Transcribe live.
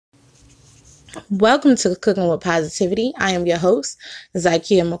Welcome to Cooking with Positivity. I am your host,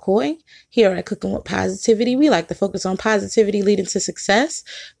 Zykia McCoy. Here at Cooking with Positivity, we like to focus on positivity leading to success,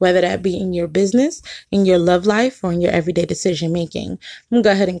 whether that be in your business, in your love life, or in your everyday decision making. I'm going to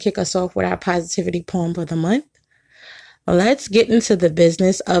go ahead and kick us off with our positivity poem for the month. Let's get into the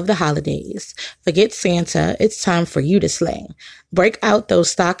business of the holidays. Forget Santa, it's time for you to slay. Break out those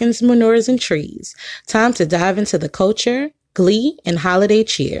stockings, manures, and trees. Time to dive into the culture, glee, and holiday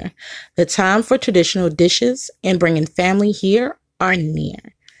cheer. The time for traditional dishes and bringing family here are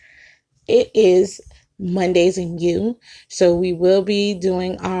near. It is Mondays and You, so we will be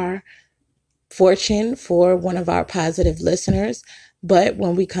doing our fortune for one of our positive listeners. But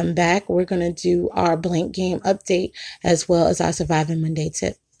when we come back, we're going to do our blank game update as well as our Surviving Monday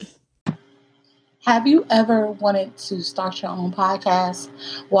tip. Have you ever wanted to start your own podcast?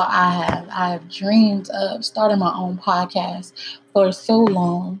 Well, I have. I have dreamed of starting my own podcast for so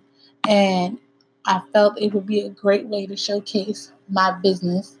long, and I felt it would be a great way to showcase my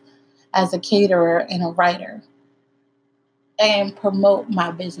business as a caterer and a writer and promote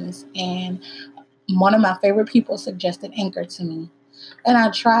my business. And one of my favorite people suggested Anchor to me. And I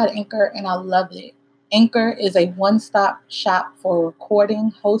tried Anchor and I loved it. Anchor is a one-stop shop for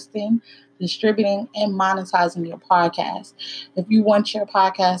recording, hosting, distributing, and monetizing your podcast. If you want your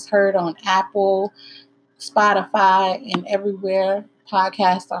podcast heard on Apple, Spotify, and everywhere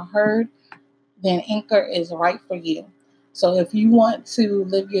podcasts are heard, then Anchor is right for you. So if you want to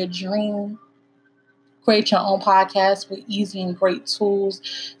live your dream, create your own podcast with easy and great tools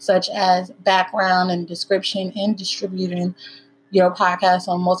such as background and description and distributing your podcast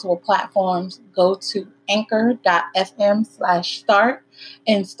on multiple platforms, go to anchor.fm/start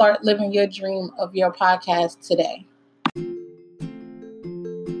and start living your dream of your podcast today.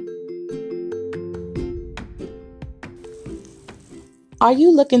 Are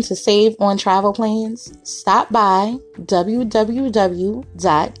you looking to save on travel plans? Stop by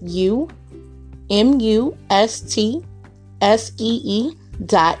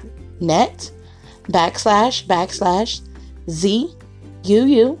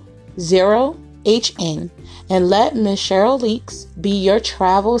and let Ms. Cheryl Leaks be your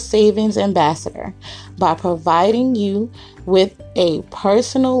travel savings ambassador by providing you with a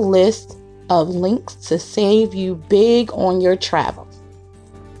personal list of links to save you big on your travel.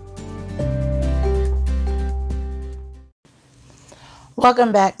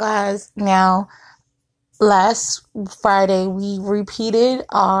 Welcome back, guys. Now, last Friday, we repeated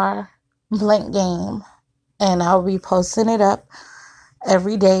our blank game, and I'll be posting it up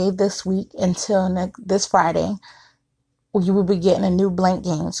every day this week until this Friday. You will be getting a new blank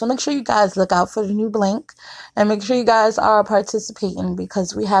game. So make sure you guys look out for the new blank and make sure you guys are participating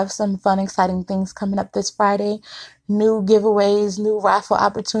because we have some fun, exciting things coming up this Friday. New giveaways, new raffle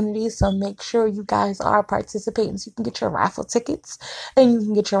opportunities. So make sure you guys are participating so you can get your raffle tickets and you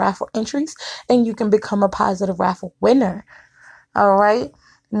can get your raffle entries and you can become a positive raffle winner. All right.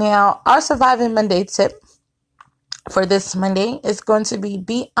 Now, our Surviving Monday tip for this Monday is going to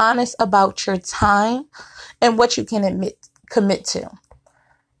be honest about your time and what you can commit to.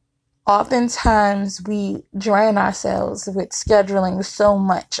 Oftentimes, we drain ourselves with scheduling so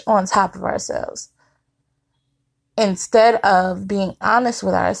much on top of ourselves. Instead of being honest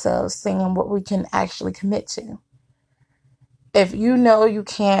with ourselves, saying what we can actually commit to. If you know you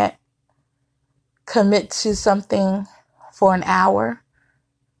can't commit to something for an hour,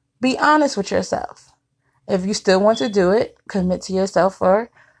 be honest with yourself. If you still want to do it, commit to yourself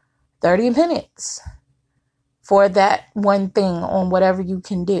for 30 minutes for that one thing on whatever you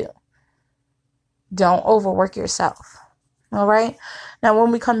can do. Don't overwork yourself. All right. Now,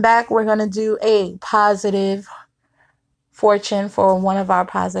 when we come back, we're going to do a positive fortune for one of our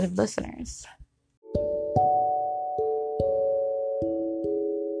positive listeners.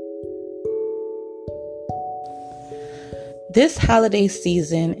 This holiday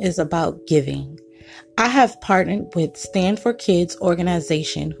season is about giving. I have partnered with Stand for Kids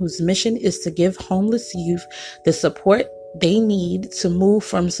organization whose mission is to give homeless youth the support they need to move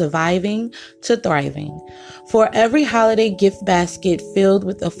from surviving to thriving. For every holiday gift basket filled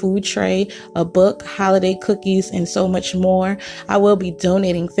with a food tray, a book, holiday cookies, and so much more, I will be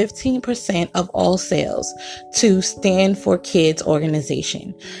donating 15% of all sales to Stand for Kids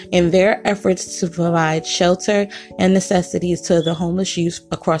organization in their efforts to provide shelter and necessities to the homeless youth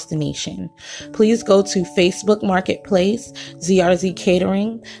across the nation. Please go to Facebook Marketplace, ZRZ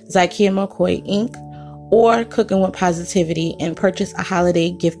Catering, Zykia McCoy Inc., or Cooking with Positivity and purchase a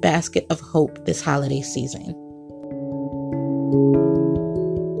holiday gift basket of hope this holiday season.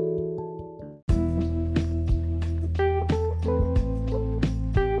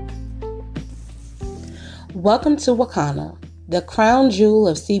 Welcome to Wakana, the crown jewel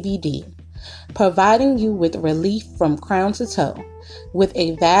of CBD, providing you with relief from crown to toe with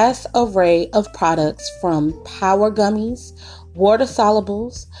a vast array of products from power gummies, water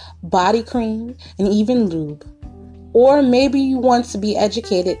solubles, body cream, and even lube. Or maybe you want to be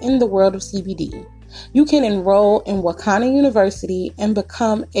educated in the world of CBD. You can enroll in Wakana University and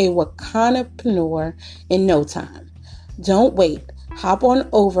become a Wakanapreneur in no time. Don't wait. Hop on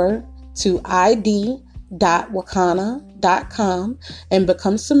over to id.wakana.com and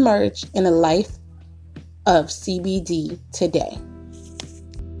become submerged in a life of CBD today.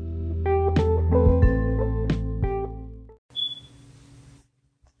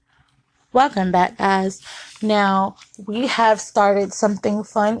 Welcome back, guys. Now, we have started something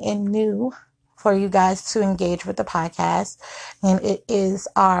fun and new for you guys to engage with the podcast, and it is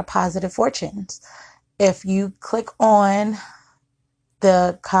our positive fortunes. If you click on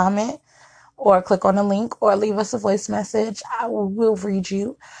the comment or click on the link or leave us a voice message, I will read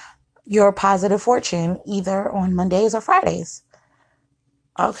you your positive fortune either on Mondays or Fridays.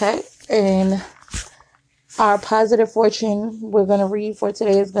 Okay, and our positive fortune we're going to read for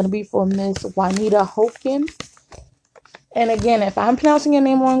today is going to be for Miss Juanita Hopkins. And again, if I'm pronouncing your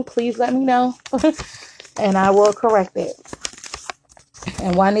name wrong, please let me know and I will correct it.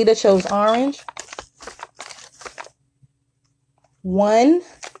 And Juanita chose orange. 1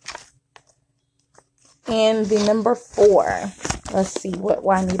 and the number 4. Let's see what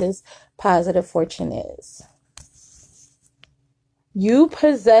Juanita's positive fortune is. You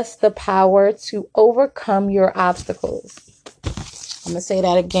possess the power to overcome your obstacles. I'm going to say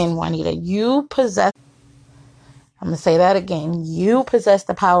that again, Juanita. You possess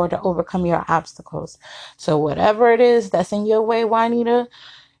the power to overcome your obstacles. So whatever it is that's in your way, Juanita,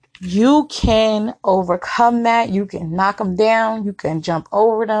 you can overcome that. You can knock them down. You can jump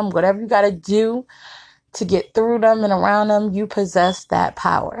over them. Whatever you got to do to get through them and around them, you possess that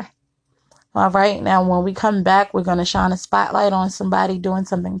power. All right. Now, when we come back, we're going to shine a spotlight on somebody doing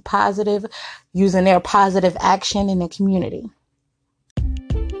something positive, using their positive action in the community.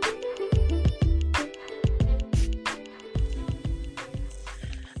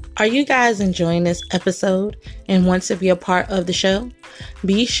 Are you guys enjoying this episode and want to be a part of the show?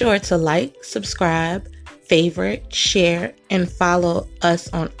 Be sure to like, subscribe, favorite, share, and follow us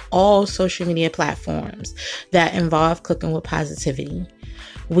on all social media platforms that involve Cooking with Positivity.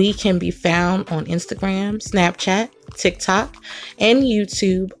 We can be found on Instagram, Snapchat, TikTok, and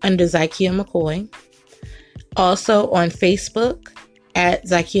YouTube under Zykia McCoy. Also on Facebook at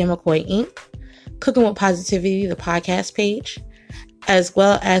Zykia McCoy Inc., Cooking with Positivity, the podcast page, as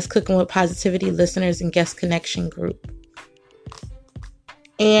well as Cooking with Positivity Listeners and Guest Connection Group,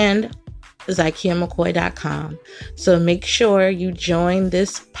 and ZykiaMcCoy.com. So make sure you join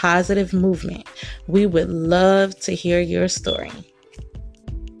this positive movement. We would love to hear your story.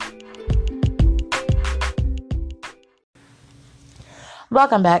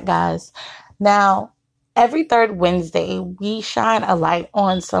 Welcome back, guys. Now, every third Wednesday, we shine a light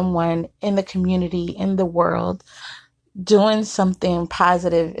on someone in the community, in the world, doing something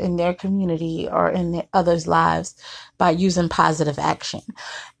positive in their community or in others' lives by using positive action.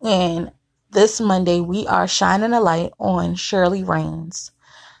 And this Monday, we are shining a light on Shirley Raines,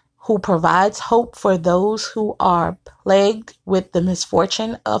 who provides hope for those who are plagued with the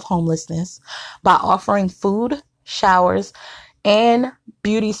misfortune of homelessness by offering food, showers, and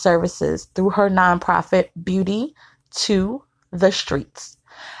beauty services through her nonprofit, Beauty to the Streets.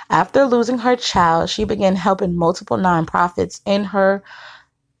 After losing her child, she began helping multiple nonprofits in her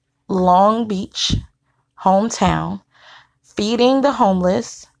Long Beach hometown, feeding the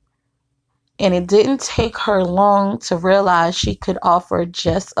homeless, and it didn't take her long to realize she could offer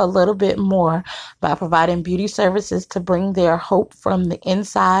just a little bit more by providing beauty services to bring their hope from the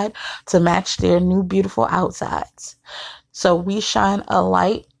inside to match their new beautiful outsides. So we shine a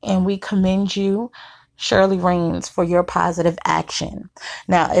light and we commend you, Shirley Raines, for your positive action.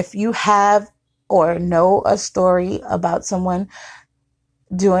 Now, if you have or know a story about someone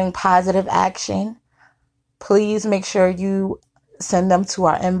doing positive action, please make sure you send them to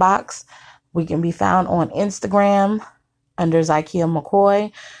our inbox. We can be found on Instagram under Zykia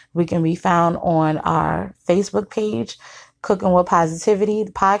McCoy. We can be found on our Facebook page, Cooking with Positivity,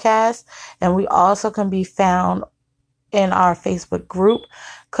 the podcast. And we also can be found in our Facebook group,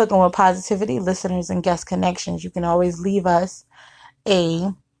 Cooking with Positivity, Listeners and Guest Connections. You can always leave us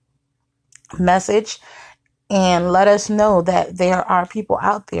a message and let us know that there are people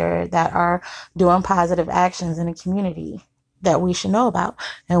out there that are doing positive actions in the community that we should know about,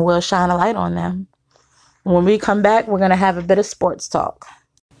 and we'll shine a light on them. When we come back, we're going to have a bit of sports talk.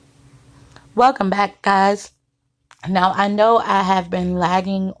 Welcome back, guys. Now, I know I have been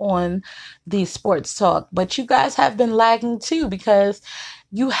lagging on the sports talk, but you guys have been lagging too because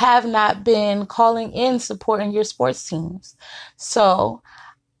you have not been calling in supporting your sports teams. So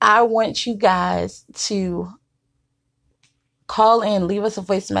I want you guys to call in, leave us a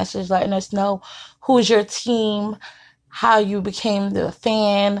voice message letting us know who's your team, how you became the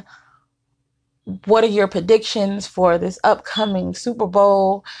fan, what are your predictions for this upcoming Super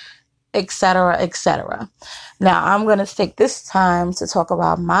Bowl, etc., etc. Now, I'm going to take this time to talk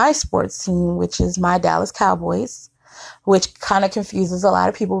about my sports team, which is my Dallas Cowboys, which kind of confuses a lot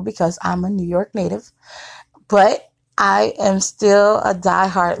of people because I'm a New York native, but I am still a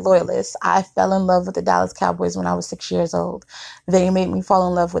diehard loyalist. I fell in love with the Dallas Cowboys when I was 6 years old. They made me fall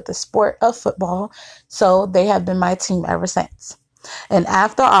in love with the sport of football, so they have been my team ever since. And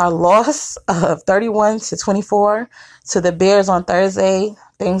after our loss of 31-24 to the Bears on Thursday,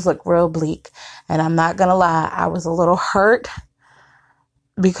 things look real bleak. And I'm not going to lie, I was a little hurt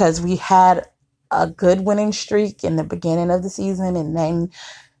because we had a good winning streak in the beginning of the season, and then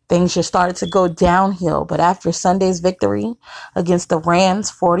things just started to go downhill. But after Sunday's victory against the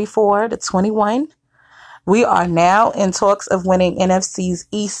Rams 44-21, we are now in talks of winning NFC's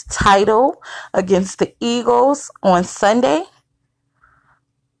East title against the Eagles on Sunday.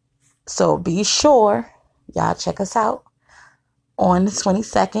 So be sure y'all check us out on the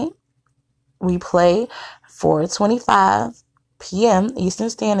 22nd. We play 4:25 p.m. Eastern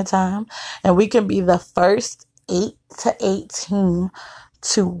Standard Time, and we can be the first 8-8 team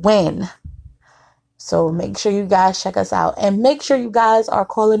to win. So make sure you guys check us out, and make sure you guys are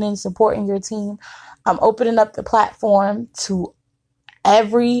calling in supporting your team. I'm opening up the platform to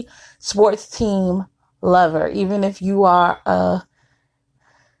every sports team lover, even if you are a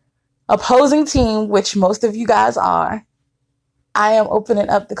opposing team, which most of you guys are. I am opening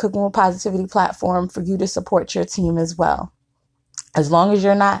up the Cooking with Positivity platform for you to support your team as well. As long as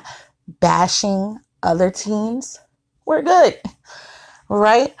you're not bashing other teams, we're good.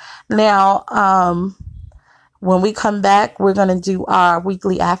 Right? Now, when we come back, we're going to do our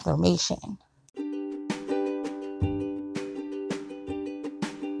weekly affirmation.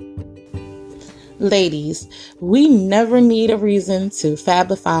 Ladies, we never need a reason to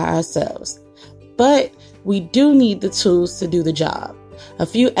fabify ourselves, but we do need the tools to do the job. A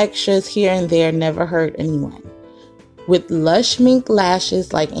few extras here and there never hurt anyone. With lush mink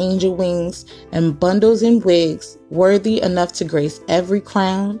lashes like angel wings and bundles and wigs worthy enough to grace every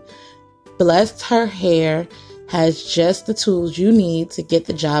crown, Blessed Her Hair has just the tools you need to get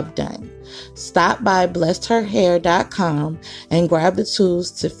the job done. Stop by blessedherhair.com and grab the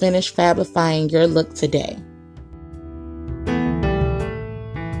tools to finish fabifying your look today.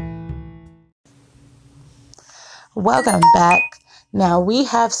 Welcome back. Now we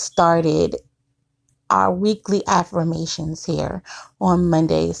have started our weekly affirmations here on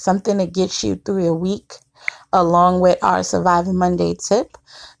Monday, something to get you through your week, along with our Surviving Monday tip.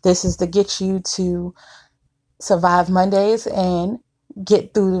 This is to get you to survive Mondays and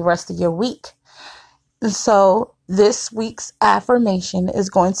get through the rest of your week. So this week's affirmation is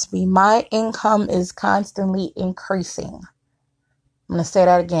going to be, my income is constantly increasing. I'm going to say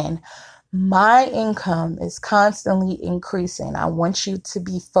that again. My income is constantly increasing. I want you to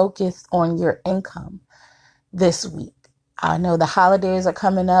be focused on your income this week. I know the holidays are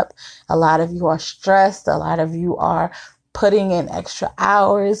coming up. A lot of you are stressed. A lot of you are putting in extra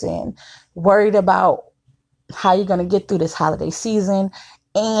hours and worried about how you're going to get through this holiday season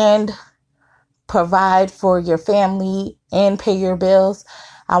and provide for your family and pay your bills.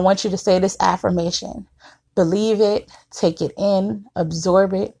 I want you to say this affirmation. Believe it, take it in,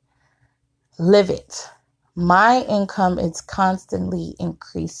 absorb it, live it. My income is constantly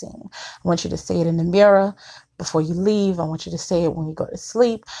increasing. I want you to say it in the mirror before you leave. I want you to say it when you go to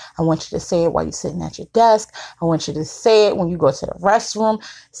sleep. I want you to say it while you're sitting at your desk. I want you to say it when you go to the restroom.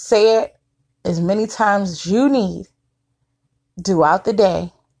 Say it as many times as you need throughout the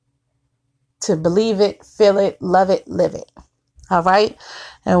day to believe it, feel it, love it, live it. All right?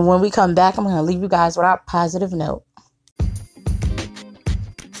 And when we come back, I'm going to leave you guys with our positive note.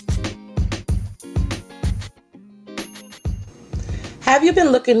 Have you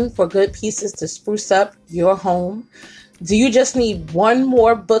been looking for good pieces to spruce up your home? Do you just need one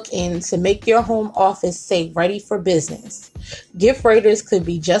more bookend to make your home office say ready for business? Gift Raiders could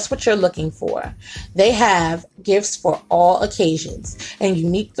be just what you're looking for. They have gifts for all occasions and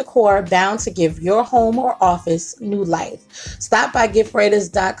unique decor bound to give your home or office new life. Stop by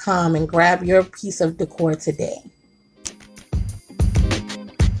giftraiders.com and grab your piece of decor today.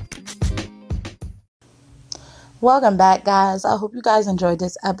 Welcome back, guys. I hope you guys enjoyed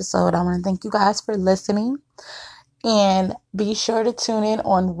this episode. I want to thank you guys for listening. And be sure to tune in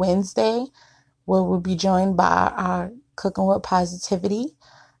on Wednesday, where we'll be joined by our Cooking with Positivity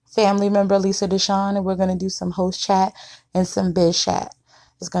family member, Lisa Deshawn, and we're going to do some host chat and some biz chat.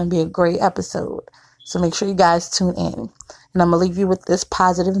 It's going to be a great episode. So make sure you guys tune in. And I'm going to leave you with this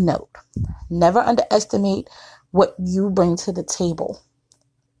positive note. Never underestimate what you bring to the table.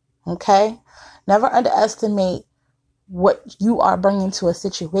 Okay? Never underestimate what you are bringing to a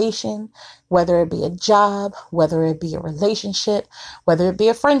situation, whether it be a job, whether it be a relationship, whether it be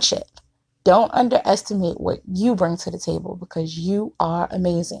a friendship. Don't underestimate what you bring to the table, because you are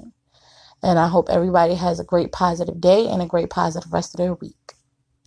amazing. And I hope everybody has a great positive day and a great positive rest of their week.